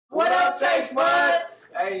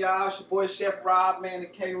Hey y'all, it's your boy Chef Rob, man, the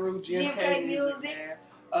K-Roo, GMK Music,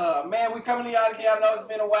 man. Man, we coming to y'all again. I know it's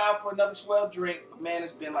been a while for another Swell drink, but man,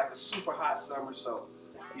 it's been like a super hot summer, so,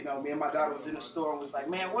 you know, me and my daughter was in the store and was like,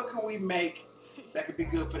 man, what can we make that could be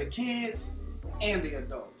good for the kids and the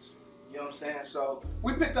adults? You know what I'm saying? So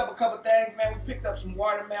we picked up a couple things, man. We picked up some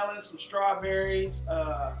watermelons, some strawberries,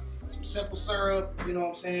 some simple syrup, you know what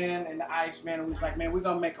I'm saying, and the ice, man. And we was like, man, we're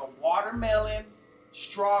gonna make a watermelon,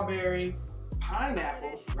 strawberry,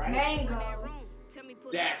 pineapple, right? Mango.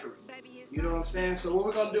 Daiquiri. You know what I'm saying? So what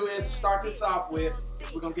we're gonna do is start this off with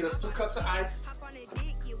is we're gonna get us 2 cups of ice.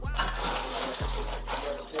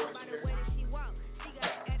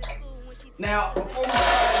 Now, before we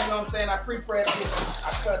start, you know what I'm saying, I pre-prepped it.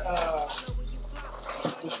 I cut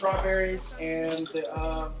the strawberries and the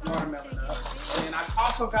watermelon up. And I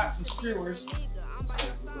also got some skewers.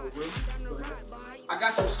 I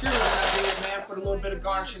got some skewers that I did, man, for a little bit of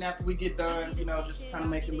garnishing after we get done, you know, just to kind of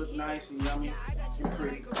make it look nice and yummy and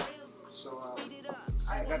pretty. So,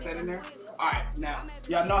 I got that in there. Alright, now,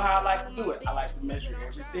 y'all know how I like to do it. I like to measure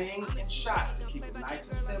everything in shots to keep it nice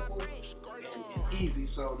and simple and easy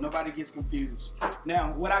so nobody gets confused.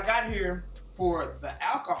 Now, what I got here for the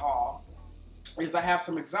alcohol is I have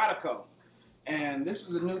some Exotico. And this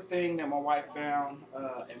is a new thing that my wife found,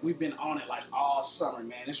 and we've been on it like all summer,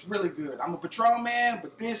 man. It's really good. I'm a Patron man,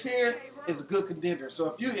 but this here is a good contender.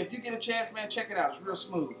 So if you get a chance, man, check it out. It's real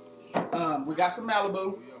smooth. We got some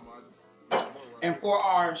Malibu. And for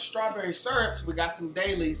our strawberry syrups, we got some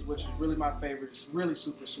dailies, which is really my favorite. It's really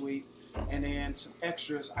super sweet. And then some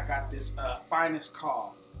extras, I got this finest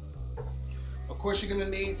call. Of course, you're gonna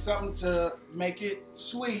need something to make it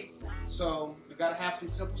sweet. So you gotta have some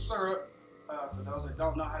simple syrup. For those that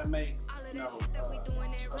don't know how to make, you know,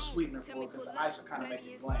 a sweetener for it, because the ice will kind of make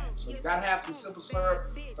it bland. So you gotta have some simple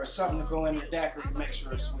syrup or something to go in the daiquiri to make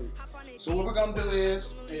sure it's sweet. So what we're gonna do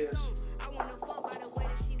is I'm gonna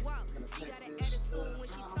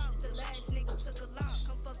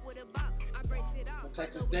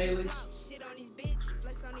take this dailies.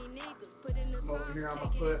 Come over here, I'm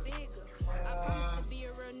gonna put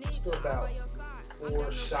let's do about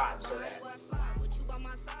 4 shots of that.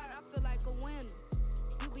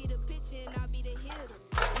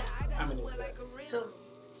 How many is that? 2.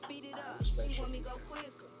 Just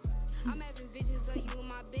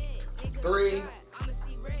 3,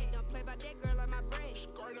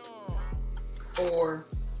 4,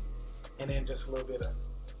 and then just a little bit of.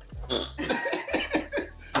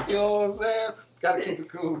 You know what I'm saying? Gotta keep it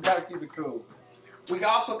cool. Gotta keep it cool. We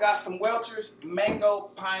also got some Welch's mango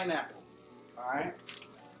pineapple. All right.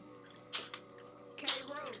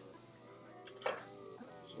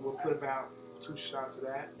 So we'll put about 2 shots of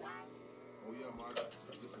that. Oh yeah, man.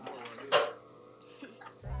 That's just more right here.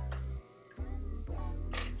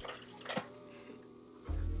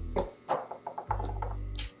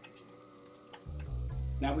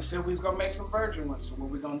 Now we said we was gonna make some virgin ones, so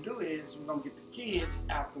what we're gonna do is we're gonna get the kids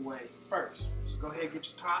out the way first. So go ahead and get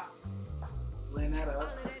your top, blend that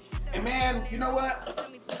up. And man, you know what?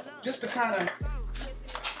 Just to kind of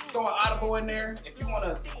throw an audible in there, if you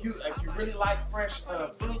wanna, if you really like fresh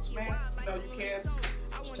fruits, man, you know you can.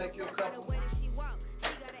 Just take you a couple.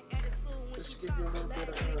 Just give you a little bit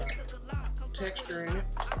of texture in it.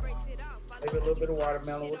 Maybe a little bit of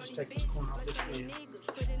watermelon. We'll just take this corn off this skin.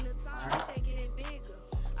 All right.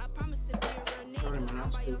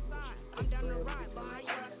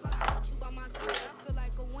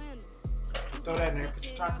 Throw that in there. Put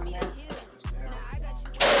your top in there.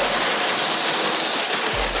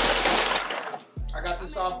 I got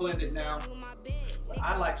this all blended now. What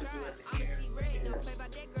I like to do at the end is,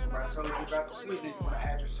 remember I told you about the sweetening, you want to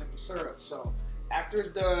add your simple syrup. So after it's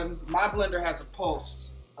done, my blender has a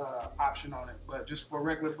pulse option on it, but just for a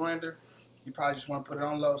regular blender, you probably just want to put it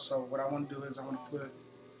on low. So what I want to do is I want to put a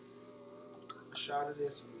shot of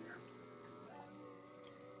this in there.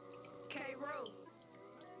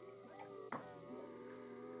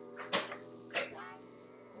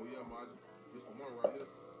 Oh yeah, man. Just for more right here.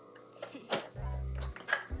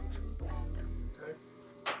 Okay.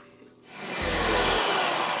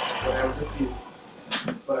 Well, that was a few.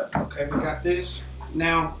 But okay, we got this.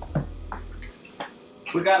 Now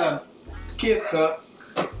we got a kid's cup.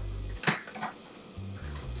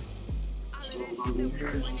 So what we're gonna do here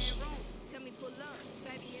is just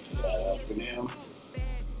for them.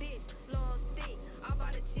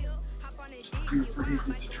 You're pretty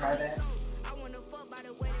good to try that.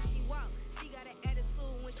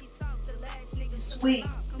 Sweet.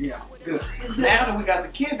 Yeah, good. Now that we got the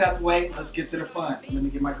kids out the way, let's get to the fun. Let me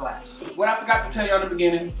get my glass. What I forgot to tell you in the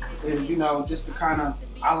beginning is, you know, just to kind of,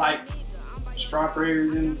 I like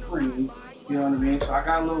strawberries and cream. You know what I mean? So I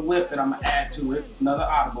got a little whip that I'm gonna add to it, another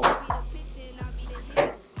audible.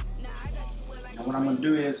 And what I'm gonna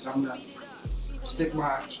do is I'm gonna stick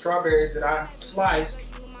my strawberries that I sliced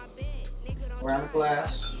around the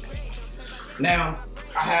glass. Now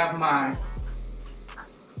I have my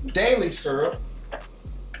daily syrup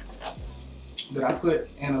that I put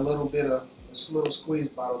in a little bit of this little squeeze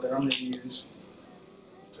bottle that I'm gonna use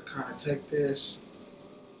to kind of take this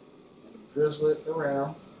and drizzle it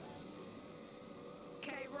around.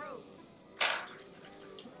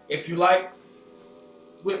 If you like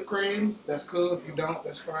whipped cream, that's cool. If you don't,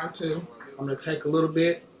 that's fine too. I'm gonna take a little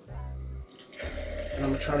bit and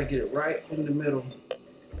I'm gonna try to get it right in the middle.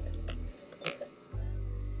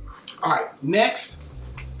 All right, next,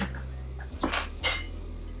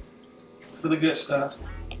 for the good stuff,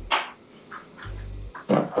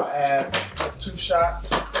 I'll add 2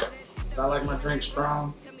 shots. I like my drink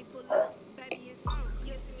strong.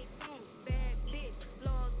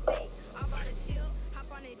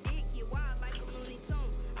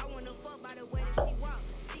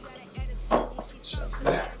 Shots of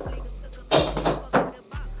that.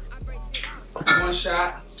 1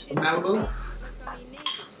 shot of Malibu.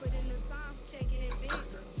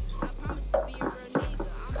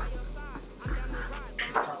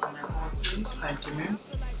 Thank you, man.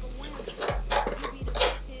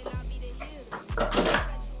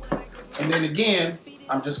 And then again,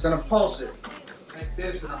 I'm just gonna pulse it. Take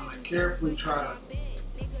this and I'm gonna carefully try to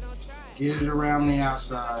get it around the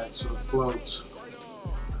outside so it floats.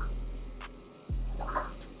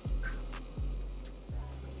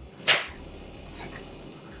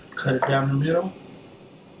 Cut it down the middle.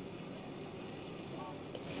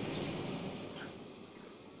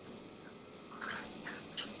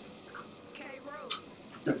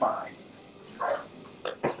 Divine.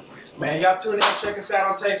 Man, y'all tune in, check us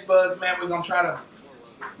out on Taste Buds, man. We're gonna try to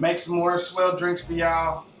make some more Swell drinks for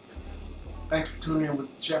y'all. Thanks for tuning in with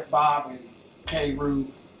Chef Bob and K.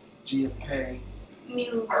 Rube, GFK.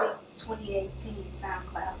 Music 2018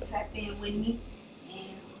 SoundCloud. Tap in with me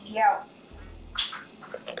and we out.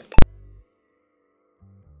 All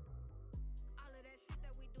of that shit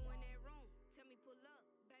that we do in that room, tell me pull up.